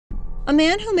A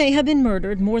man who may have been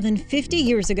murdered more than 50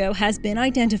 years ago has been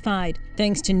identified.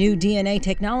 Thanks to new DNA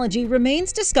technology,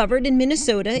 remains discovered in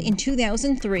Minnesota in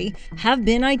 2003 have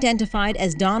been identified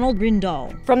as Donald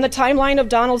Rindahl. From the timeline of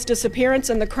Donald's disappearance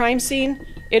and the crime scene,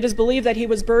 it is believed that he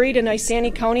was buried in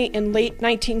Isanti County in late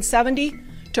 1970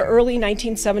 to early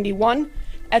 1971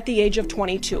 at the age of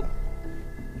 22.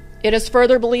 It is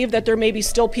further believed that there may be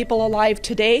still people alive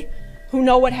today who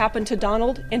know what happened to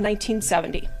Donald in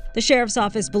 1970. The sheriff's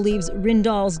office believes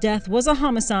Rindahl's death was a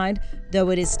homicide, though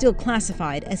it is still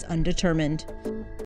classified as undetermined.